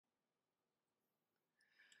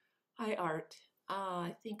Hi, Art.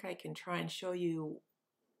 I think I can try and show you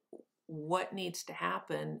what needs to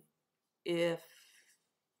happen if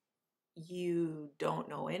you don't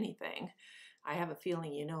know anything. I have a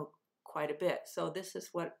feeling you know quite a bit. So this is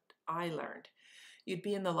what I learned. You'd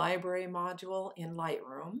be in the library module in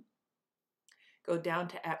Lightroom, go down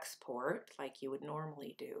to export like you would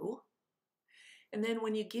normally do. And then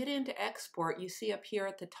when you get into export, you see up here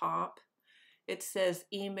at the top, it says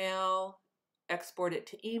email, export it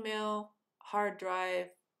to email, hard drive,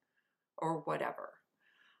 or whatever.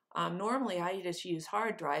 Normally I just use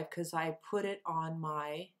hard drive because I put it on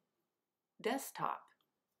my desktop.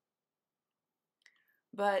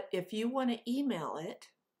 But if you want to email it,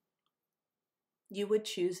 you would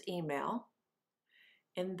choose email.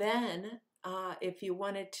 And then if you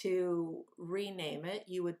wanted to rename it,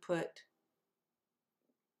 you would put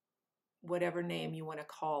whatever name you want to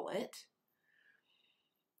call it.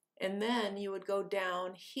 And then you would go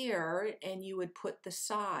down here and you would put the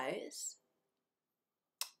size.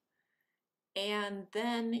 And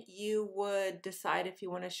then you would decide if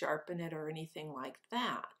you want to sharpen it or anything like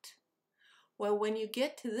that. Well, when you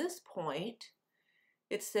get to this point,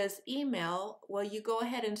 it says email. Well, you go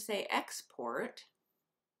ahead and say export.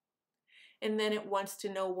 And then it wants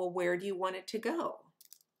to know, well, where do you want it to go?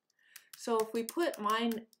 So if we put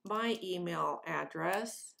my email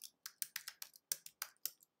address,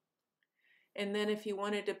 and then if you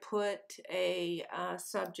wanted to put a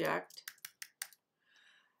subject,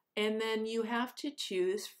 and then you have to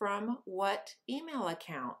choose from what email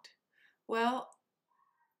account. Well,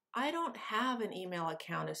 I don't have an email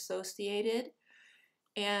account associated.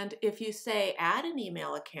 And if you say add an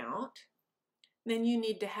email account, then you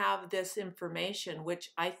need to have this information, which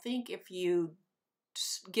I think if you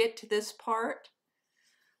get to this part,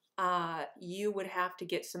 you would have to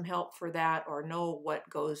get some help for that or know what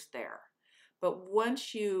goes there. But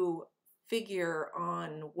once you figure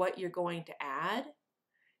on what you're going to add,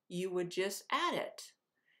 you would just add it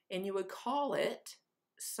and you would call it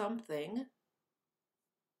something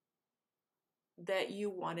that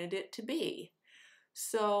you wanted it to be.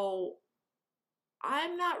 So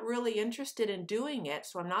I'm not really interested in doing it,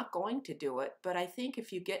 so I'm not going to do it, but I think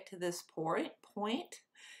if you get to this point,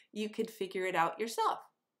 you could figure it out yourself.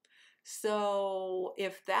 So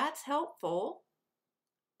if that's helpful,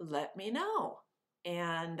 let me know,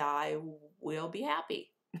 and I will be happy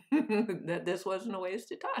that this wasn't a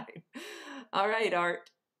waste of time. All right, Art.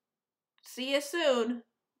 See you soon.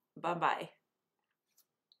 Bye-bye.